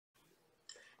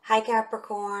Hi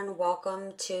Capricorn,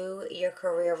 welcome to your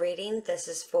career reading. This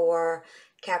is for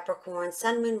Capricorn,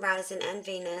 Sun, Moon, Rising, and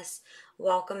Venus.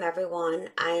 Welcome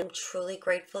everyone. I am truly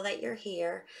grateful that you're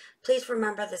here. Please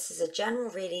remember this is a general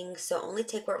reading, so only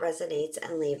take what resonates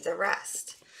and leave the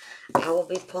rest. I will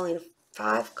be pulling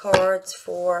 5 cards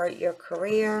for your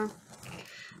career.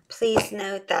 Please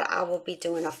note that I will be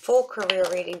doing a full career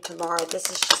reading tomorrow. This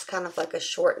is just kind of like a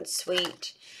short and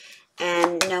sweet.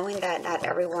 And knowing that not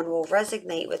everyone will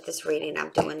resonate with this reading, I'm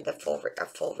doing a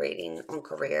full reading on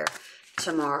career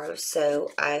tomorrow. So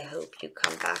I hope you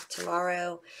come back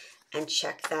tomorrow and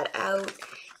check that out.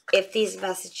 If these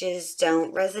messages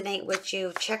don't resonate with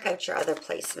you, check out your other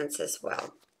placements as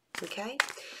well. Okay?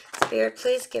 Spirit,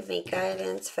 please give me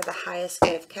guidance for the highest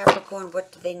good of Capricorn.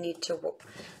 What do they need to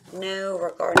know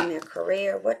regarding their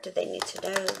career? What do they need to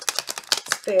know,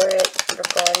 Spirit,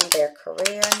 regarding their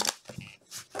career?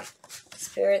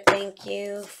 Spirit, thank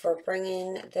you for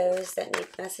bringing those that need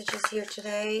messages here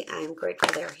today. I am grateful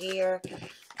they're here.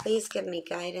 Please give me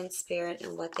guidance, Spirit,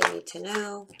 and what they need to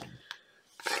know.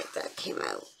 All right, that came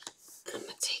out. I'm going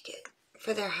to take it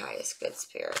for their highest good,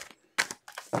 Spirit.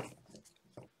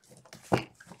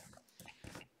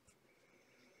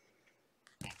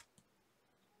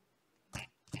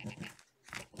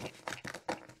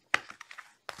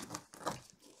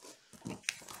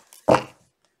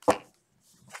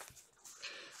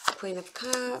 Queen of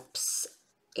Cups,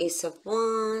 Ace of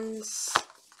Wands,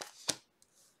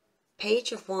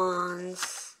 Page of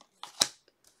Wands,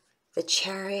 the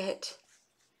Chariot,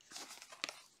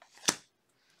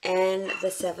 and the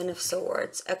Seven of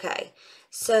Swords. Okay,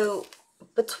 so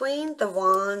between the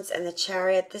Wands and the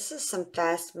Chariot, this is some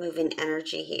fast-moving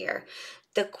energy here.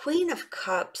 The Queen of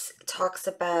Cups talks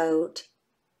about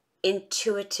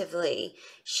intuitively.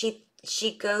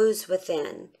 She goes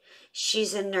within.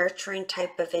 She's a nurturing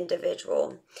type of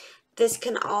individual. This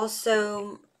can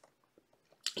also,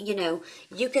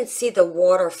 you can see the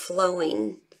water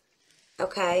flowing,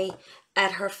 okay,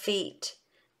 at her feet.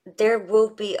 There will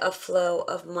be a flow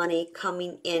of money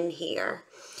coming in here.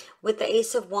 With the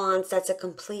Ace of Wands, that's a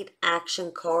complete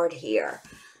action card here.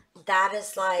 That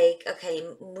is like, okay,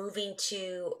 moving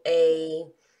to a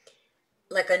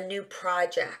new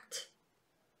project.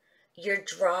 Your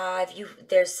drive,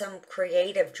 there's some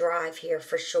creative drive here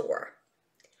for sure.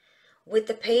 With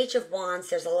the Page of Wands,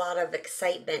 there's a lot of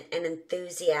excitement and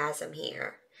enthusiasm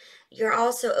here. You're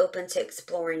also open to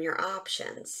exploring your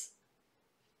options.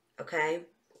 Okay?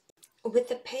 With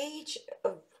the Page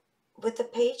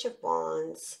of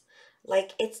Wands,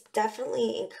 like, it's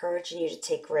definitely encouraging you to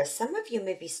take risks. Some of you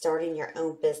may be starting your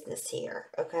own business here,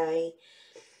 okay?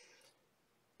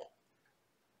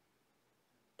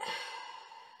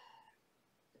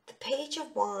 The Page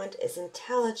of Wands is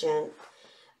intelligent,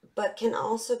 but can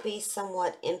also be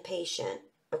somewhat impatient,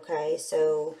 okay?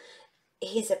 So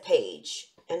he's a page.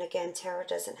 And again, tarot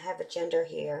doesn't have a gender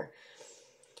here.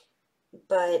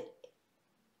 But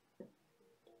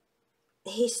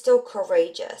he's still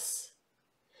courageous.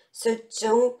 So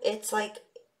it's like,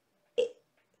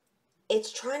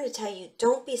 it's trying to tell you,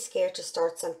 don't be scared to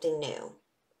start something new.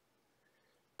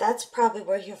 That's probably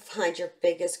where you'll find your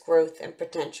biggest growth and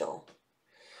potential.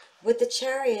 With the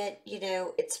Chariot,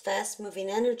 it's fast-moving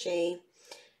energy,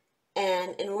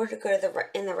 and in order to go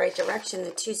in the right direction, the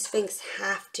two Sphinx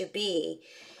have to be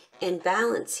in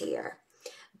balance here.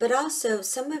 But also,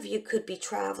 some of you could be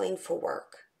traveling for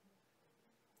work,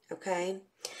 okay?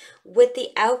 With the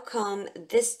outcome,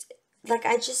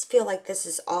 I just feel like this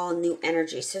is all new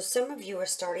energy. So some of you are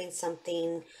starting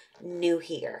something new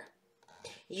here.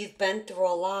 You've been through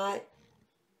a lot.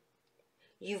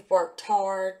 You've worked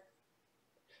hard.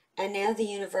 And now the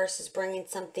universe is bringing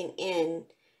something in,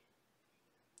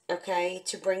 okay,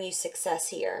 to bring you success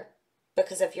here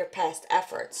because of your past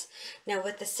efforts. Now,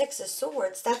 with the Six of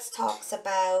Swords, that talks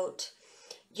about,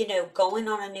 going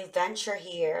on a new venture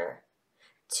here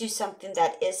to something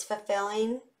that is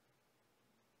fulfilling.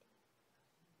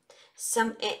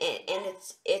 And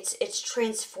it's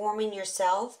transforming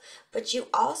yourself, but you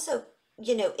also,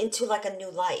 into like a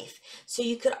new life. So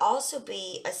you could also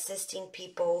be assisting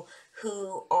people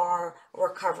who are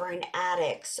recovering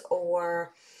addicts,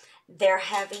 or they're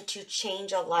having to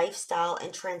change a lifestyle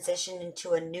and transition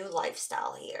into a new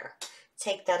lifestyle here.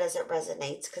 Take that as it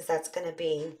resonates, because that's going to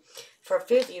be for a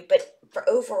few of you. But for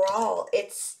overall,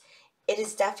 it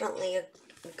is definitely a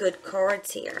good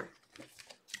cards here.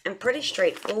 And pretty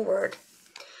straightforward.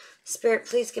 Spirit,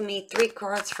 please give me 3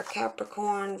 cards for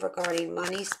Capricorn regarding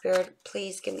money. Spirit,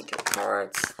 please give me 3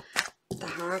 cards. The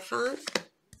Hierophant.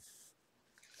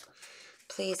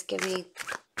 Please give me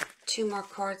 2 more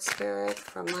cards, Spirit,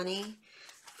 for money.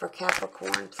 for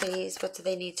Capricorn, please. What do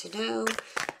they need to know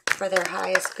for their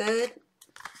highest good?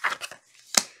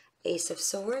 Ace of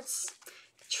Swords.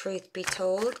 Truth be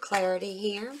told, clarity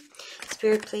here.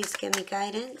 Spirit, please give me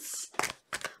guidance.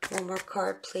 One more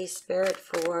card, please, Spirit,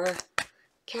 for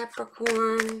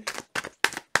Capricorn.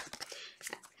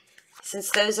 Since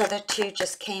those other two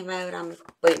just came out, I'm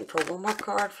waiting for one more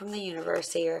card from the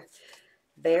universe here.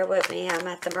 Bear with me. I'm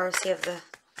at the mercy of the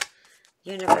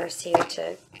universe here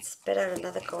to spit out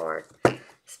another card.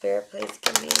 Spirit, please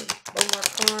give me one more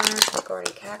card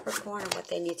regarding Capricorn and what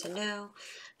they need to know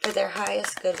for their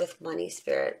highest good with money,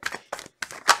 Spirit.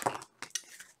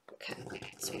 Okay,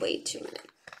 let's wait 2 minutes.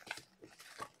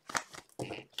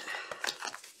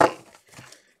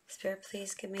 Spirit,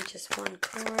 please give me just one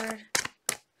card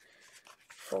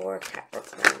for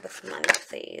Capricorn with money,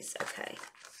 please. Okay.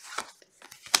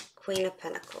 Queen of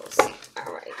Pentacles.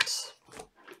 All right.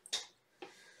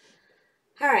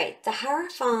 All right, the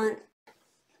Hierophant.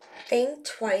 Think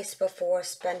twice before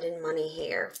spending money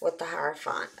here with the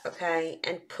Hierophant, okay?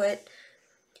 And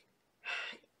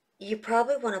you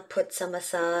probably want to put some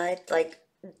aside. Like,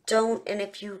 don't, and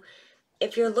if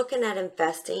you're looking at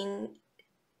investing,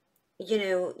 you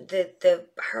know, the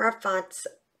Hierophant's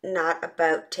not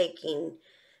about taking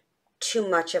too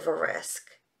much of a risk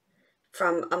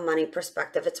from a money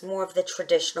perspective. It's more of the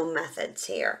traditional methods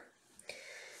here.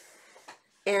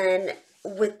 And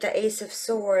with the Ace of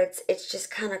Swords, it's just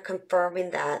kind of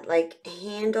confirming that, like,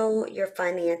 handle your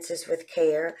finances with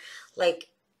care. Like,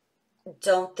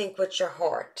 don't think with your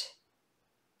heart.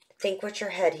 Think with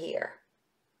your head here.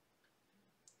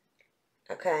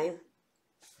 Okay?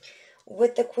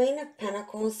 With the Queen of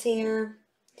Pentacles here,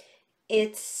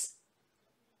 it's,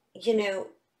 you know,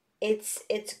 it's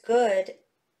good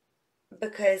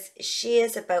because she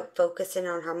is about focusing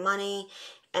on her money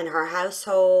and her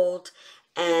household,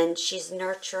 and she's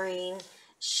nurturing.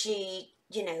 She,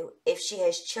 you know, if she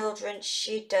has children,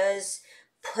 she does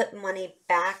put money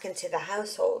back into the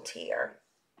household here.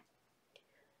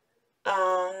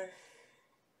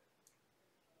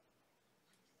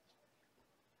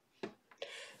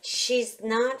 She's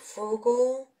not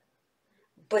frugal,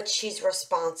 but she's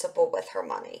responsible with her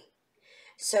money.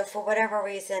 So for whatever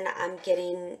reason, I'm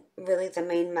getting really the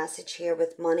main message here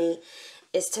with money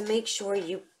is to make sure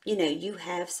you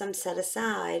have some set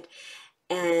aside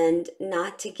and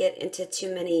not to get into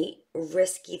too many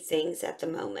risky things at the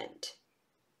moment.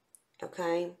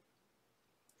 Okay?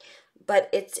 But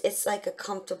it's like a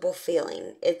comfortable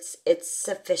feeling. It's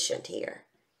sufficient here.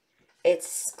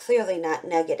 It's clearly not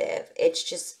negative. It's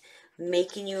just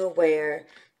making you aware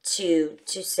to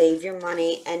save your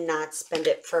money and not spend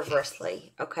it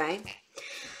frivolously, okay?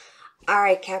 All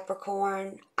right,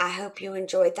 Capricorn, I hope you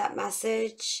enjoyed that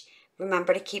message.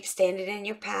 Remember to keep standing in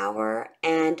your power,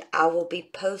 and I will be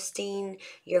posting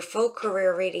your full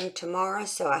career reading tomorrow,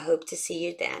 so I hope to see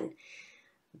you then.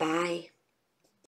 Bye.